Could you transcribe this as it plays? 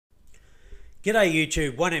G'day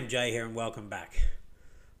YouTube, 1MJ here and welcome back.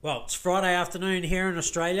 Well, it's Friday afternoon here in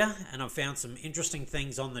Australia and I've found some interesting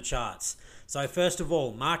things on the charts. So first of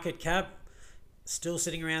all, market cap still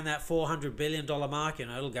sitting around that $400 billion mark.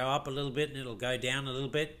 It'll go up a little bit and it'll go down a little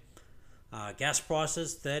bit. Gas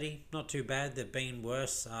prices, 30, not too bad. They've been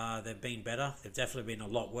worse, they've been better. They've definitely been a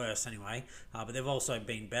lot worse anyway, but they've also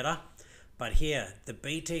been better. But here, the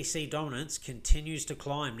BTC dominance continues to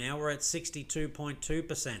climb. Now we're at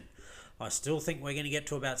 62.2%. I still think we're going to get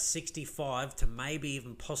to about 65 to maybe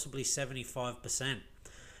even possibly 75%.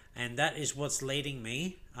 And that is what's leading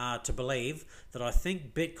me to believe that I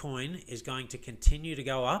think Bitcoin is going to continue to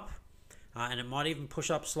go up. And it might even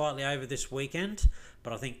push up slightly over this weekend.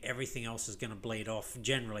 But I think everything else is going to bleed off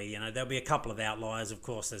generally. There'll be a couple of outliers. Of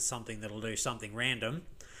course, there's something that'll do something random.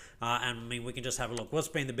 And I mean, we can just have a look. What's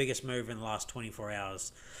been the biggest move in the last 24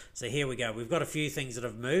 hours? So here we go. We've got a few things that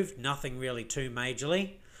have moved. Nothing really too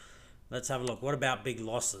majorly. Let's have a look. What about big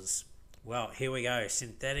losses? Well, here we go.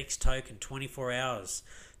 Synthetics token, 24 hours.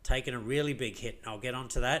 Taking a really big hit. I'll get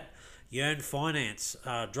onto that. Yearn Finance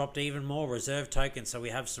dropped even more. Reserve token. So we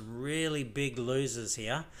have some really big losers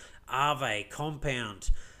here. Aave,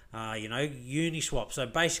 Compound, Uniswap. So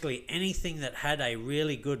basically anything that had a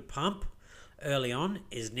really good pump early on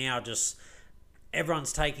is now just...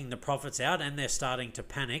 everyone's taking the profits out and they're starting to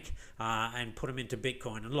panic and put them into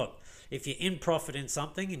Bitcoin. And look, if you're in profit in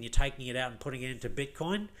something and you're taking it out and putting it into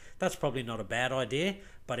Bitcoin, that's probably not a bad idea.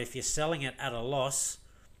 But if you're selling it at a loss,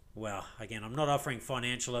 well, again, I'm not offering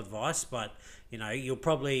financial advice, but you'll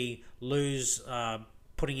probably lose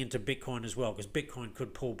putting into Bitcoin as well, because Bitcoin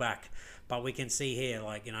could pull back. But we can see here,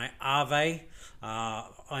 Aave,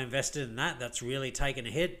 I invested in that. That's really taken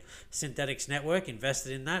a hit. Synthetics Network,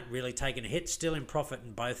 invested in that. Really taken a hit. Still in profit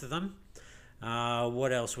in both of them.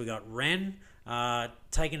 What else we got? Ren,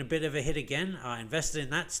 taking a bit of a hit again. Invested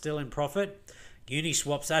in that. Still in profit.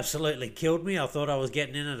 Uniswap's absolutely killed me. I thought I was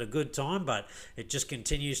getting in at a good time, but it just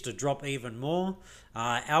continues to drop even more.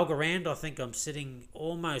 Algorand, I think I'm sitting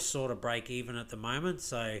almost sort of break even at the moment.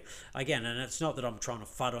 So again, and it's not that I'm trying to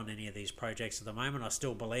FUD on any of these projects at the moment. I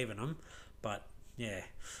still believe in them, but yeah,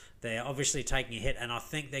 they're obviously taking a hit, and I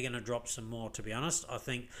think they're going to drop some more, to be honest. I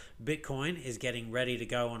think Bitcoin is getting ready to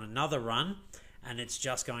go on another run, and it's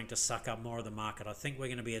just going to suck up more of the market. I think we're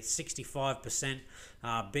going to be at 65%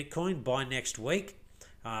 Bitcoin by next week.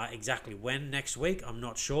 Exactly when next week, I'm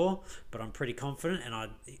not sure, but I'm pretty confident, and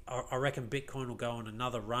I reckon Bitcoin will go on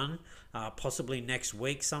another run, possibly next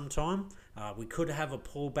week sometime. We could have a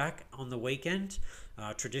pullback on the weekend.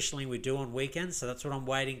 Traditionally, we do on weekends, so that's what I'm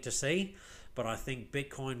waiting to see. But I think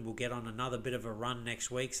Bitcoin will get on another bit of a run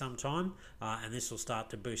next week sometime, and this will start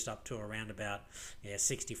to boost up to around about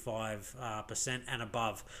 65% and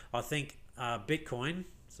above. I think Bitcoin,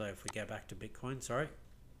 so if we go back to Bitcoin, sorry,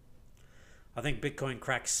 I think Bitcoin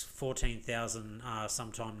cracks 14,000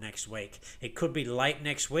 sometime next week. It could be late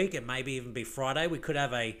next week. It maybe even be Friday. We could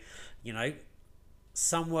have a,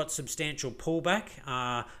 somewhat substantial pullback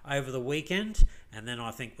over the weekend, and then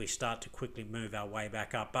I think we start to quickly move our way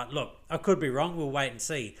back up. But look, I could be wrong. We'll wait and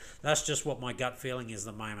see. That's just what my gut feeling is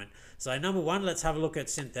at the moment. So number one, let's have a look at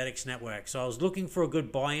Synthetics Network. So I was looking for a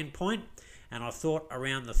good buy-in point, and I thought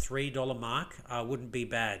around the $3 mark wouldn't be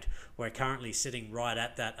bad. We're currently sitting right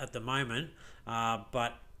at that at the moment,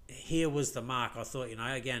 but here was the mark. I thought,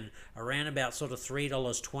 again, around about sort of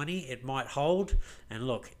 $3.20, it might hold. And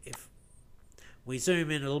look, if we zoom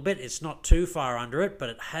in a little bit, it's not too far under it, but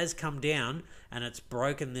it has come down and it's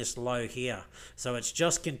broken this low here. So it's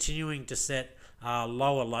just continuing to set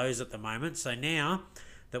lower lows at the moment. So now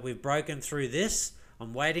that we've broken through this,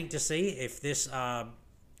 I'm waiting to see if this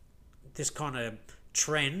this kind of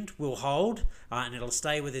trend will hold and it'll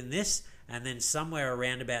stay within this. And then somewhere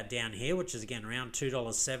around about down here, which is again around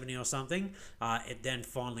 $2.70 or something, it then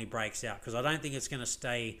finally breaks out. Because I don't think it's going to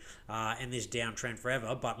stay in this downtrend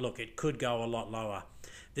forever. But look, it could go a lot lower.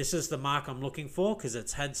 This is the mark I'm looking for because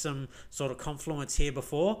it's had some sort of confluence here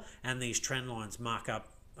before. And these trend lines mark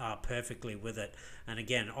up perfectly with it. And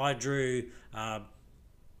again, I drew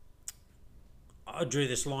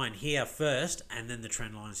this line here first, and then the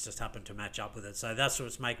trend lines just happen to match up with it. So that's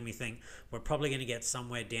what's making me think we're probably going to get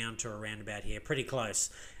somewhere down to around about here, pretty close.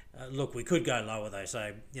 Look, we could go lower though,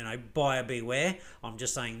 so buyer beware. I'm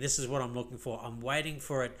just saying this is what I'm looking for. I'm waiting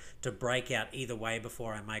for it to break out either way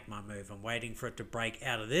before I make my move. I'm waiting for it to break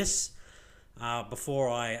out of this before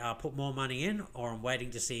I put more money in, or I'm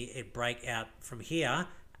waiting to see it break out from here,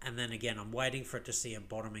 and then again I'm waiting for it to see a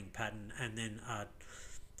bottoming pattern and then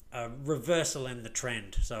a reversal in the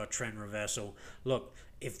trend, so a trend reversal. Look,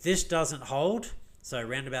 if this doesn't hold, so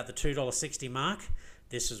around about the $2.60 mark,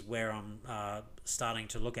 this is where I'm starting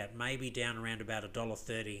to look at. Maybe down around about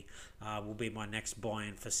 $1.30 will be my next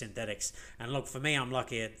buy-in for synthetics. And look, for me, I'm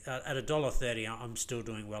lucky at $1.30. I'm still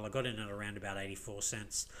doing well. I got in at around about 84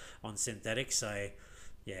 cents on synthetics. So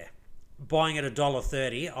yeah, buying at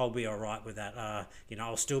 $1.30, I'll be all right with that. You know,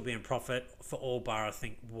 I'll still be in profit for all bar, I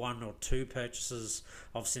think, 1 or 2 purchases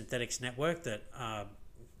of synthetics network that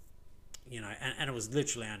you know, and it was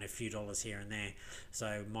literally only a few dollars here and there.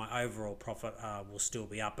 So my overall profit will still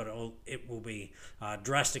be up, but it will be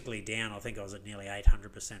drastically down. I think I was at nearly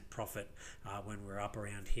 800% profit when we were up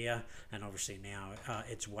around here, and obviously now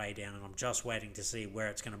it's way down, and I'm just waiting to see where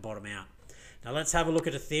it's going to bottom out. Now let's have a look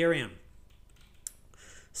at Ethereum.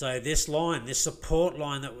 So this line, this support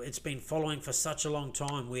line that it's been following for such a long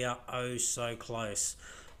time, we are oh so close.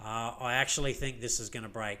 I actually think this is going to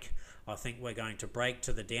break. I think we're going to break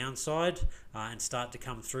to the downside and start to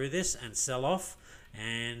come through this and sell off.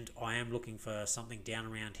 And I am looking for something down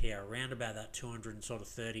around here, around about that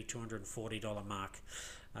 $230, $240 mark.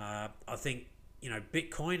 I think, you know,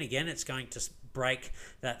 Bitcoin, again, it's going to break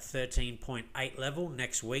that 13.8 level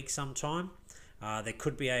next week sometime. There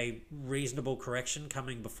could be a reasonable correction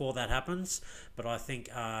coming before that happens, but I think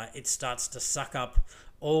it starts to suck up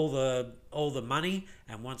all the money,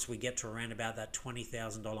 and once we get to around about that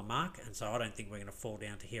 $20,000 mark, and so I don't think we're going to fall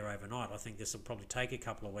down to here overnight. I think this will probably take a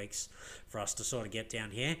couple of weeks for us to sort of get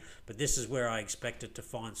down here, but this is where I expect it to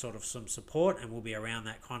find sort of some support, and we'll be around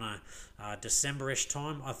that kind of December-ish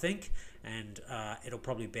time, I think, and it'll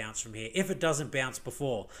probably bounce from here. If it doesn't bounce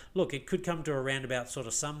before, look, it could come to around about sort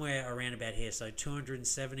of somewhere around about here, so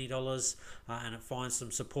 $270, and it finds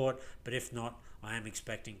some support, but if not, I am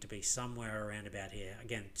expecting to be somewhere around about here.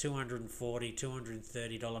 Again, $240,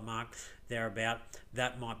 $230 mark, thereabout.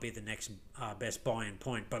 That might be the next best buy-in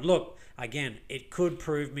point. But look, again, it could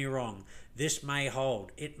prove me wrong. This may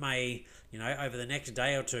hold. It may, you know, over the next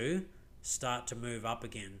day or two, start to move up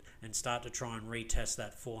again and start to try and retest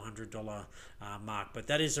that $400 mark. But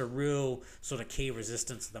that is a real sort of key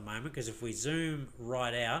resistance at the moment, because if we zoom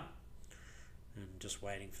right out, and just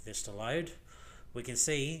waiting for this to load, we can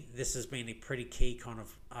see this has been a pretty key kind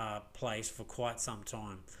of place for quite some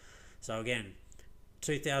time. So again,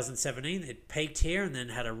 2017, it peaked here and then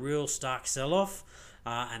had a real stark sell-off,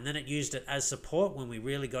 and then it used it as support when we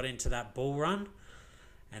really got into that bull run,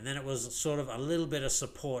 and then it was sort of a little bit of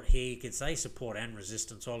support here. You could say support and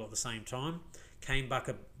resistance all at the same time. Came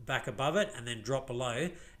back above it and then dropped below,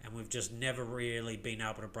 and we've just never really been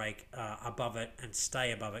able to break above it and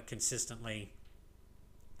stay above it consistently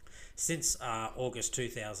since August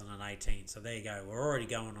 2018. So there you go. We're already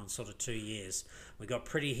going on sort of 2 years. We got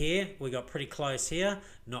pretty here. We got pretty close here.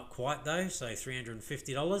 Not quite though. So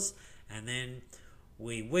 $350. And then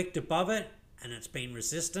we wicked above it and it's been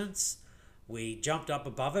resistance. We jumped up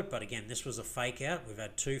above it, but again, this was a fake out. We've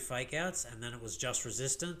had 2 fake outs, and then it was just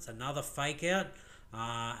resistance. Another fake out.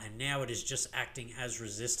 And now it is just acting as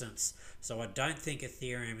resistance. So I don't think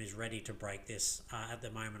Ethereum is ready to break this at the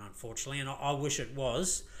moment, unfortunately. And I wish it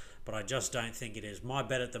was, but I just don't think it is. My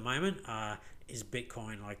bet at the moment is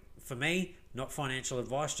Bitcoin. Like, for me, not financial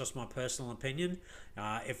advice, just my personal opinion.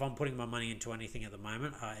 If I'm putting my money into anything at the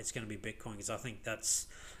moment, it's going to be Bitcoin, because I think that's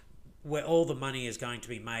where all the money is going to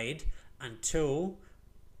be made until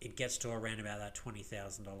it gets to around about that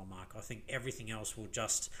 $20,000 mark. I think everything else will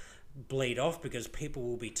just bleed off, because people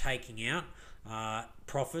will be taking out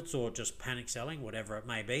profits or just panic selling, whatever it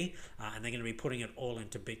may be, and they're going to be putting it all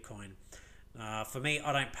into Bitcoin. For me,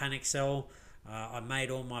 I don't panic sell. I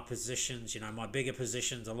made all my positions, you know, my bigger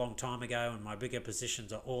positions a long time ago, and my bigger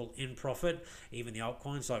positions are all in profit. Even the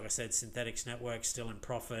altcoins, like I said, Synthetics Network still in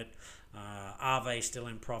profit, Aave still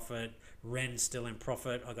in profit, Ren still in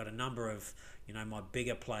profit. I got a number of, you know, my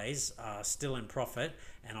bigger plays still in profit,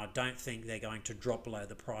 and I don't think they're going to drop below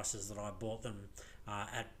the prices that I bought them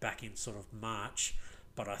at back in sort of March.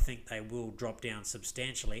 But I think they will drop down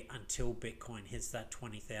substantially until Bitcoin hits that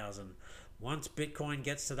 20,000. Once Bitcoin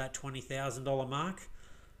gets to that $20,000 mark,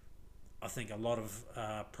 I think a lot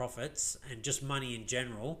of profits and just money in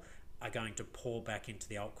general are going to pour back into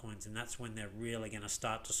the altcoins, and that's when they're really going to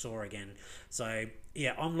start to soar again. So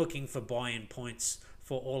yeah, I'm looking for buy-in points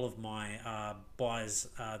for all of my buys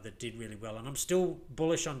that did really well, and I'm still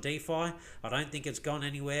bullish on DeFi. I don't think it's gone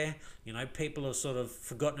anywhere. You know, people have sort of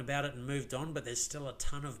forgotten about it and moved on, but there's still a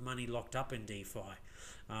ton of money locked up in DeFi.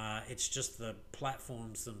 It's just the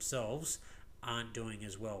platforms themselves aren't doing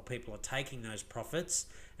as well. People are taking those profits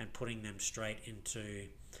and putting them straight into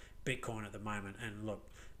Bitcoin at the moment, and look,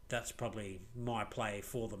 that's probably my play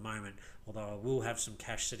for the moment, although I will have some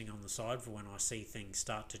cash sitting on the side for when I see things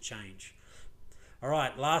start to change. All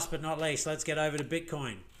right, last but not least, let's get over to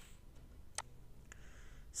Bitcoin.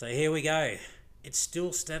 So here we go. It's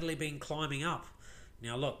still steadily been climbing up.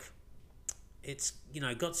 Now look, it's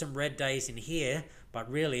got some red days in here, but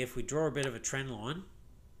really if we draw a bit of a trend line,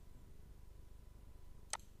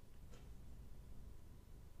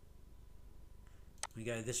 we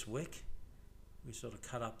go this wick, we sort of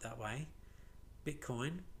cut up that way.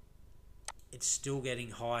 Bitcoin, it's still getting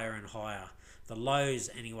higher and higher. The lows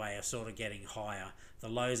anyway are sort of getting higher. The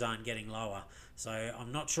lows aren't getting lower. So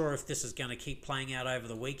I'm not sure if this is going to keep playing out over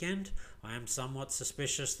the weekend. I am somewhat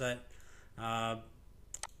suspicious that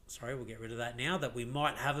sorry, we'll get rid of that now, that we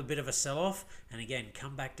might have a bit of a sell-off and again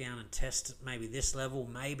come back down and test maybe this level,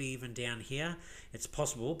 maybe even down here. It's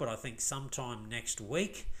possible, but I think sometime next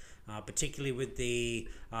week, particularly with the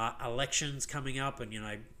elections coming up, and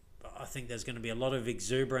I think there's going to be a lot of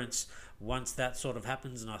exuberance once that sort of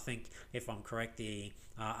happens. And I think, if I'm correct, the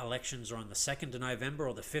elections are on the 2nd of November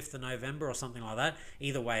or the 5th of November or something like that.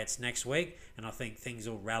 Either way, it's next week, and I think things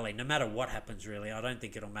will rally no matter what happens, really. I don't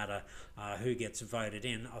think it'll matter who gets voted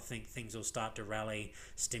in. I think things will start to rally.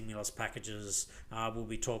 Stimulus packages will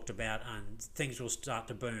be talked about, and things will start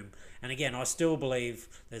to boom. And again, I still believe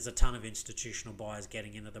there's a ton of institutional buyers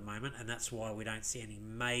getting in at the moment, and that's why we don't see any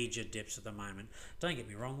major dips at the moment. Don't get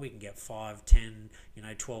me wrong, we can get 5, 10,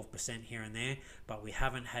 12% here and there, but we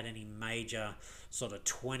haven't had any major sort of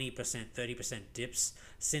 20%, 30% dips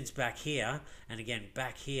since back here. And again,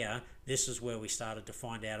 back here, this is where we started to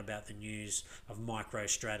find out about the news of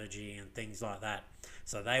MicroStrategy and things like that.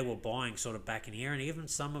 So they were buying sort of back in here, and even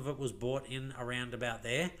some of it was bought in around about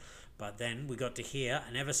there. But then we got to here,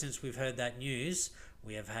 and ever since we've heard that news,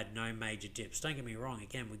 we have had no major dips. Don't get me wrong,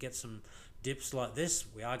 again, we get some dips like this.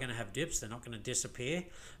 We are going to have dips. They're not going to disappear,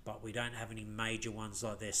 but we don't have any major ones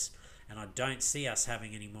like this. And I don't see us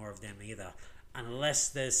having any more of them either, unless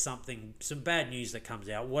there's some bad news that comes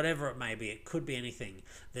out, whatever it may be. It could be anything.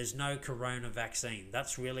 There's no corona vaccine.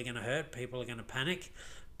 That's really going to hurt. People are going to panic.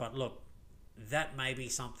 But look, that may be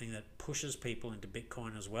something that pushes people into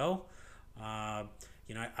Bitcoin as well. A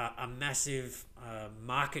massive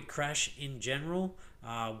market crash in general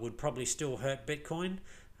would probably still hurt Bitcoin.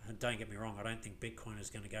 Don't get me wrong, I don't think Bitcoin is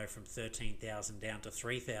going to go from $13,000 down to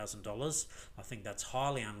 $3,000. I think that's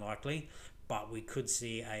highly unlikely, but we could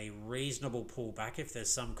see a reasonable pullback if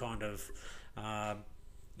there's some kind of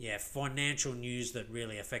financial news that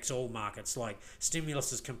really affects all markets, like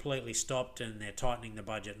stimulus is completely stopped and they're tightening the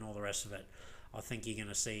budget and all the rest of it. I think you're going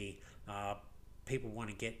to see people want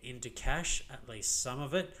to get into cash, at least some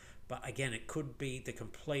of it. But again, it could be the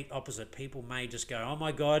complete opposite. People may just go, oh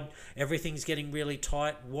my God, everything's getting really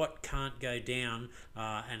tight. What can't go down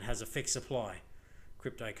and has a fixed supply?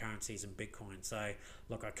 Cryptocurrencies and Bitcoin. So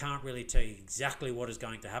look, I can't really tell you exactly what is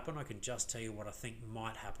going to happen. I can just tell you what I think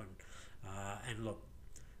might happen. And look,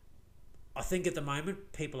 I think at the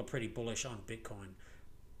moment, people are pretty bullish on Bitcoin,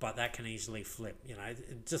 but that can easily flip.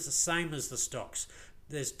 Just the same as the stocks.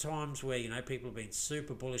 There's times where people have been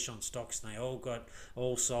super bullish on stocks and they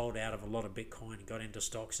all sold out of a lot of Bitcoin and got into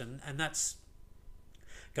stocks, and that's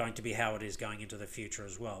going to be how it is going into the future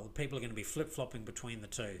as well. People are going to be flip-flopping between the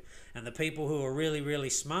two, and the people who are really, really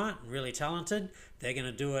smart and really talented, they're going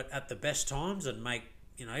to do it at the best times and make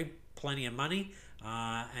plenty of money,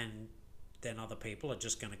 and then other people are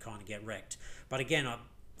just going to kind of get wrecked. But again,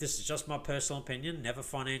 this is just my personal opinion, never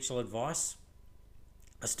financial advice.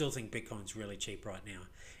 I still think Bitcoin's really cheap right now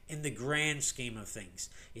in the grand scheme of things.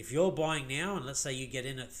 If you're buying now, and let's say you get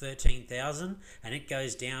in at 13,000 and it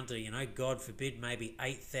goes down to, God forbid, maybe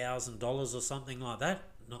 $8,000 or something like that.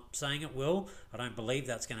 Not saying it will. I don't believe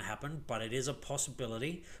that's going to happen, but it is a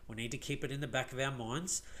possibility. We need to keep it in the back of our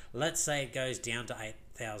minds. Let's say it goes down to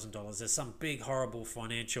 $8,000. There's some big, horrible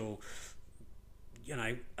financial,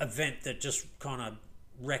 event that just kind of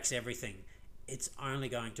wrecks everything. It's only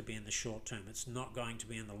going to be in the short term. It's not going to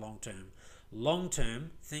be in the long term. Long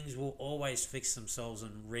term, things will always fix themselves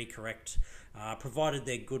and recorrect, provided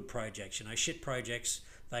they're good projects. Shit projects,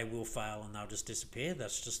 they will fail and they'll just disappear.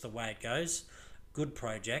 That's just the way it goes. Good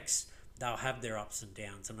projects, they'll have their ups and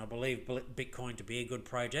downs. And I believe Bitcoin to be a good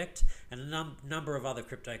project, and a number of other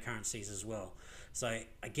cryptocurrencies as well. So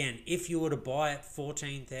again, if you were to buy at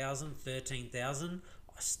 14,000, 13,000,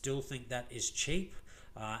 I still think that is cheap.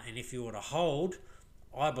 And if you were to hold,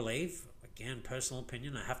 I believe, again, personal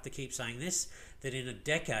opinion, I have to keep saying this, that in a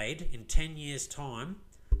decade, in 10 years' time,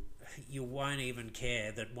 you won't even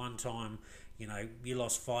care that one time, you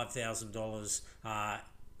lost $5,000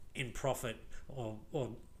 in profit or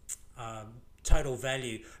total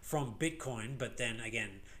value from Bitcoin, but then again,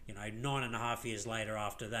 9.5 years later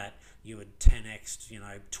after that, you would 10x,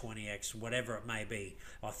 20x, whatever it may be.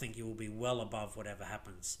 I think you will be well above whatever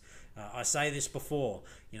happens. I say this before,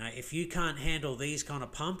 if you can't handle these kind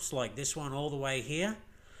of pumps like this one all the way here,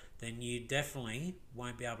 then you definitely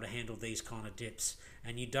won't be able to handle these kind of dips.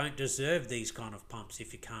 And you don't deserve these kind of pumps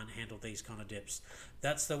if you can't handle these kind of dips.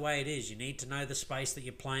 That's the way it is. You need to know the space that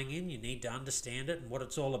you're playing in. You need to understand it and what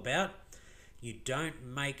it's all about. You don't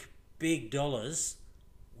make big dollars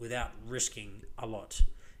without risking a lot.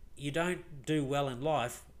 You don't do well in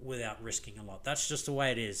life without risking a lot. That's just the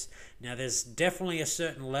way it is. Now, there's definitely a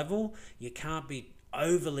certain level. You can't be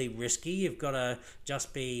overly risky. You've got to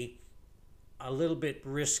just be a little bit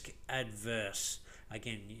risk adverse.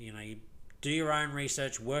 Again, you do your own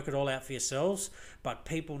research, work it all out for yourselves, but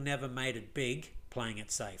people never made it big playing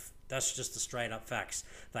it safe. That's just the straight up facts.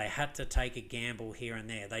 They had to take a gamble here and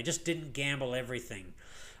there. They just didn't gamble everything.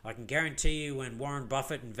 I can guarantee you when Warren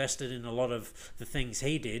Buffett invested in a lot of the things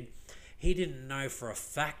he didn't know for a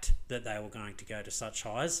fact that they were going to go to such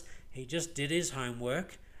highs. He just did his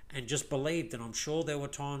homework and just believed. And I'm sure there were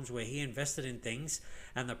times where he invested in things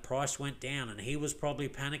and the price went down and he was probably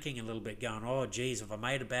panicking a little bit, going, oh geez, if I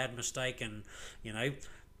made a bad mistake and and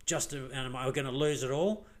am I going to lose it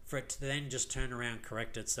all, for it to then just turn around,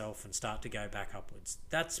 correct itself and start to go back upwards.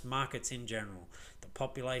 That's markets in general. The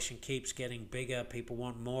population keeps getting bigger, people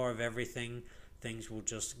want more of everything, things will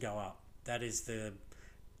just go up. That is the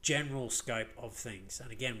general scope of things.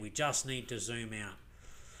 And again, we just need to zoom out.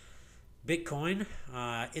 Bitcoin,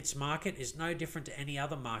 its market is no different to any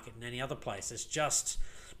other market in any other place. It's just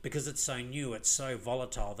because it's so new, it's so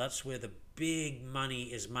volatile. That's where the big money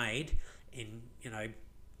is made in,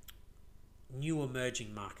 new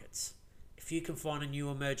emerging markets. If you can find a new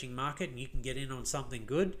emerging market and you can get in on something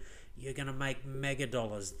good, you're going to make mega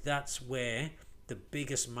dollars. That's where the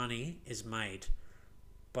biggest money is made.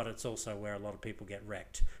 But it's also where a lot of people get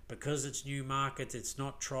wrecked. Because it's new markets, it's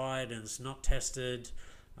not tried and it's not tested,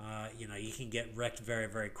 you can get wrecked very,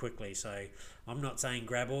 very quickly. So I'm not saying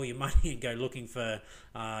grab all your money and go looking for,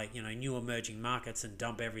 new emerging markets and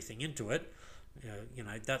dump everything into it.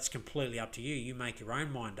 That's completely up to you. You make your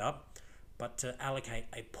own mind up. But to allocate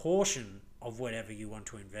a portion of whatever you want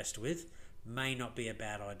to invest with may not be a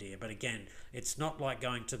bad idea. But again, it's not like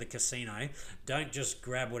going to the casino. Don't just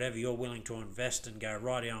grab whatever you're willing to invest and go,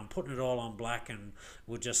 right, I'm putting it all on black and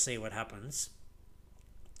we'll just see what happens.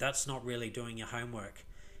 That's not really doing your homework.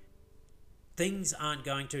 Things aren't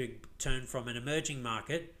going to turn from an emerging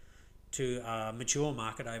market to a mature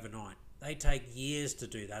market overnight. They take years to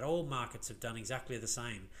do that. All markets have done exactly the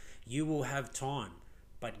same. You will have time.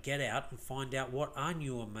 But get out and find out what are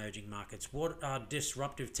new emerging markets, what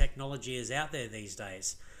disruptive technology is out there these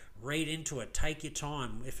days. Read into it, take your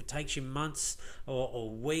time. If it takes you months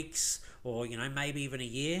or weeks or maybe even a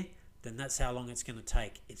year, then that's how long it's going to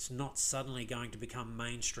take. It's not suddenly going to become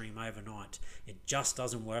mainstream overnight. It just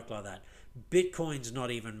doesn't work like that. Bitcoin's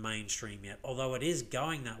not even mainstream yet, although it is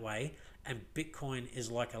going that way, and Bitcoin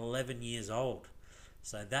is like 11 years old.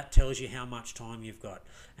 So that tells you how much time you've got.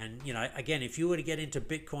 And, again, if you were to get into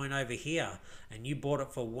Bitcoin over here and you bought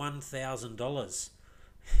it for $1,000,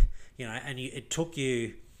 and it took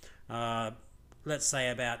you, let's say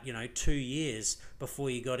about, 2 years before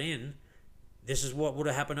you got in, this is what would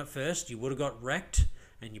have happened at first. You would have got wrecked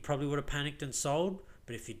and you probably would have panicked and sold.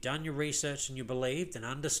 But if you'd done your research and you believed and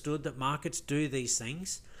understood that markets do these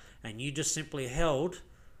things and you just simply held,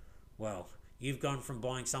 well, you've gone from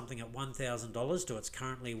buying something at $1,000 to it's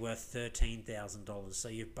currently worth $13,000. So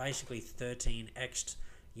you've basically 13x'd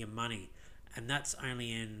your money. And that's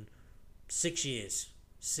only in 6 years.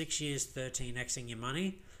 6 years, 13xing your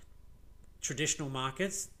money. Traditional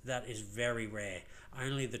markets, that is very rare.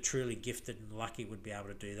 Only the truly gifted and lucky would be able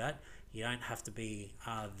to do that. You don't have to be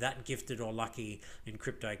that gifted or lucky in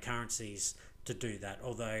cryptocurrencies to do that.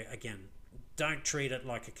 Although, again, don't treat it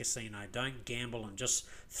like a casino. Don't gamble and just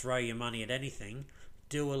throw your money at anything.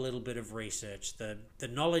 Do a little bit of research. The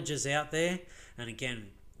knowledge is out there. And again,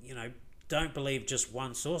 don't believe just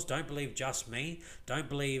one source. Don't believe just me. Don't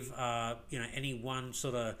believe, any one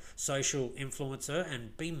sort of social influencer,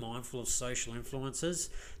 and be mindful of social influencers.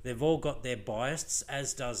 They've all got their bias,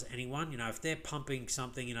 as does anyone. If they're pumping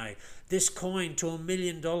something, this coin to $1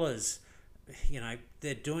 million,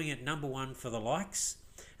 they're doing it, number one, for the likes.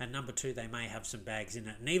 And number two, they may have some bags in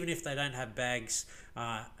it. And even if they don't have bags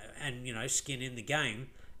and, skin in the game,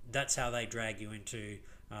 that's how they drag you into,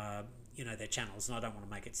 their channels. And I don't want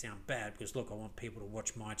to make it sound bad because, look, I want people to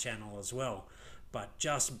watch my channel as well. But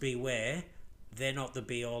just beware they're not the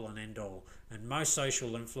be all and end all. And most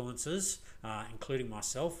social influencers, including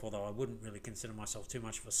myself, although I wouldn't really consider myself too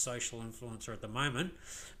much of a social influencer at the moment,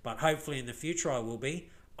 but hopefully in the future I will be,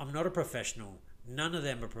 I'm not a professional. None of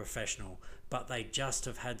them are professional, but they just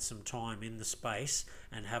have had some time in the space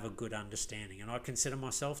and have a good understanding. And I consider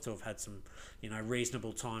myself to have had some,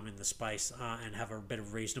 reasonable time in the space and have a bit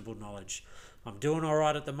of reasonable knowledge. I'm doing all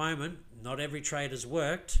right at the moment. Not every trade has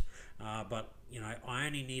worked, but I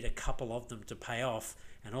only need a couple of them to pay off,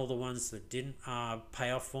 and all the ones that didn't pay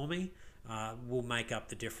off for me will make up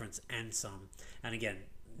the difference and some. And again,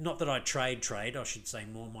 not that I trade, I should say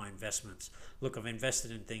more my investments. Look, I've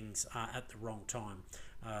invested in things at the wrong time.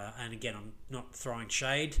 And again, I'm not throwing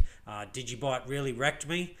shade. Digibyte really wrecked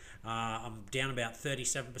me. I'm down about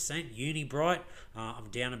 37%. Unibright, I'm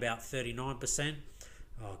down about 39%.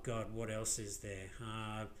 Oh God, what else is there?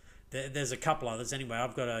 There's a couple others. Anyway,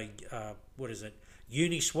 I've got a,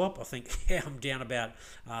 Uniswap. I think I'm down about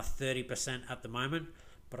 30% at the moment.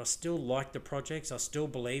 But I still like the projects. I still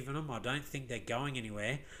believe in them. I don't think they're going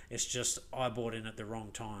anywhere. It's just I bought in at the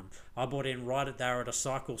wrong time. I bought in right at there at a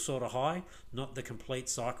cycle sort of high, not the complete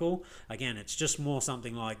cycle. Again, it's just more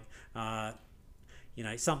something like,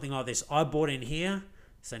 something like this. I bought in here,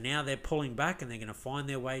 so now they're pulling back and they're going to find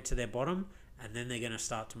their way to their bottom, and then they're going to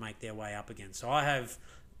start to make their way up again. So I have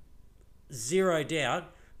zero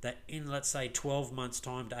doubt that in, let's say, 12 months'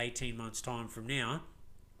 time to 18 months' time from now,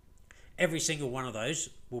 every single one of those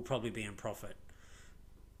will probably be in profit.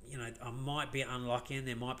 I might be unlucky and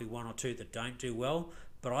there might be one or two that don't do well,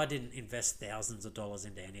 but I didn't invest thousands of dollars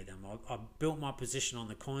into any of them. I built my position on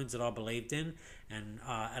the coins that I believed in, and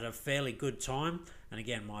at a fairly good time. And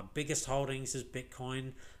again, my biggest holdings is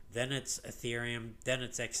Bitcoin, then it's Ethereum, then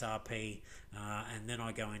it's XRP, and then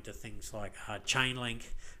I go into things like Chainlink.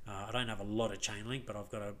 I don't have a lot of Chainlink, but I've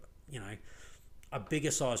got a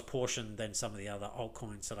bigger size portion than some of the other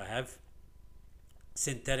altcoins that I have.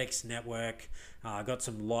 Synthetics Network, I got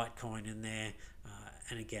some Litecoin in there,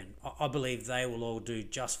 and again, I believe they will all do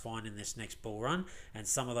just fine in this next bull run. And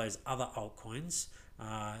some of those other altcoins,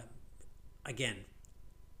 again,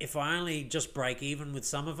 if I only just break even with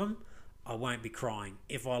some of them, I won't be crying.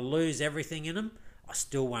 If I lose everything in them, I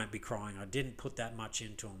still won't be crying. I didn't put that much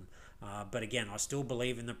into them. But again, I still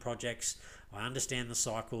believe in the projects. I understand the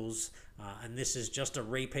cycles, and this is just a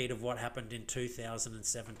repeat of what happened in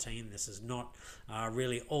 2017. This is not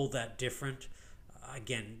really all that different.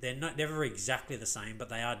 Again, they're never exactly the same, but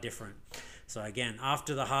they are different. So again,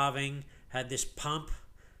 after the halving, had this pump,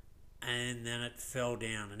 and then it fell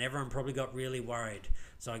down, and everyone probably got really worried.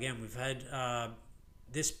 So again, we've had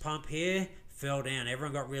this pump here, fell down.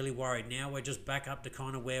 Everyone got really worried. Now we're just back up to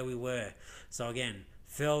kind of where we were. So again,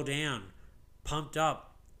 fell down, pumped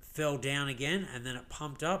up, fell down again, and then it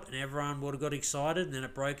pumped up, and everyone would have got excited, and then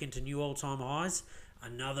it broke into new all-time highs.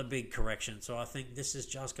 Another big correction. So I think this is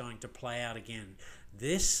just going to play out again.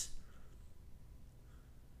 This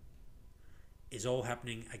is all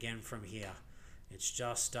happening again from here. It's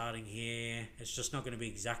just starting here. It's just not going to be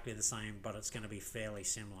exactly the same, but it's going to be fairly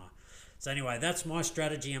similar. So anyway, that's my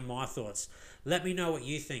strategy and my thoughts. Let me know what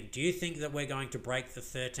you think. Do you think that we're going to break the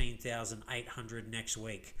 13,800 next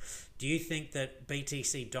week? Do you think that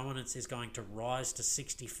BTC dominance is going to rise to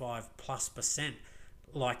 65+%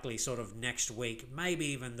 likely sort of next week, maybe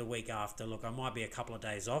even the week after? Look, I might be a couple of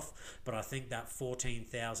days off, but I think that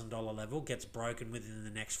 $14,000 level gets broken within the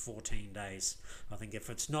next 14 days. I think if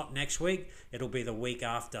it's not next week, it'll be the week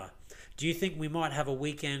after. Do you think we might have a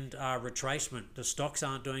weekend retracement? The stocks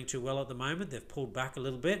aren't doing too well at the moment. They've pulled back a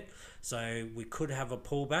little bit, so we could have a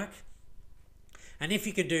pullback. And if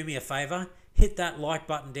you could do me a favor, hit that like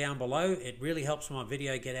button down below. It really helps my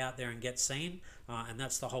video get out there and get seen. And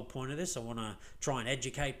that's the whole point of this. I want to try and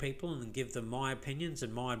educate people and give them my opinions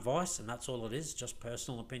and my advice. And that's all it is, just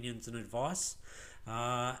personal opinions and advice.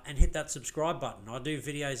 And hit that subscribe button. I do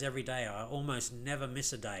videos every day. I almost never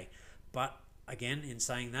miss a day. But again, in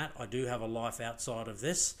saying that, I do have a life outside of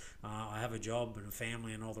this. I have a job and a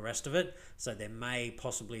family and all the rest of it. So there may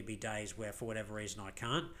possibly be days where for whatever reason I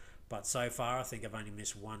can't. But so far, I think I've only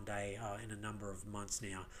missed one day in a number of months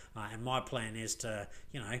now. And my plan is to,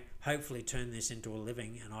 hopefully turn this into a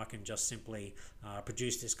living, and I can just simply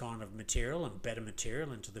produce this kind of material and better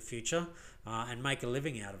material into the future and make a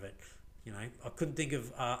living out of it. I couldn't think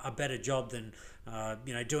of a better job than,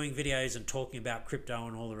 doing videos and talking about crypto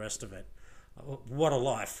and all the rest of it. What a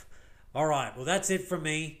life. All right, well, that's it from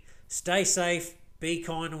me. Stay safe, be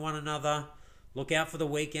kind to one another. Look out for the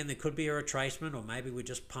weekend. There could be a retracement, or maybe we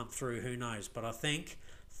just pump through. Who knows? But I think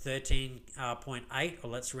 13.8, or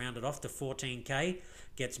let's round it off to 14K,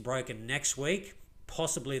 gets broken next week,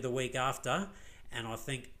 possibly the week after. And I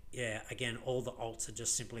think yeah, again, all the alts are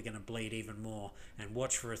just simply going to bleed even more. And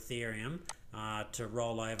watch for Ethereum to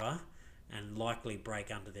roll over and likely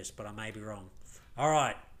break under this, but I may be wrong. All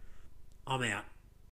right, I'm out.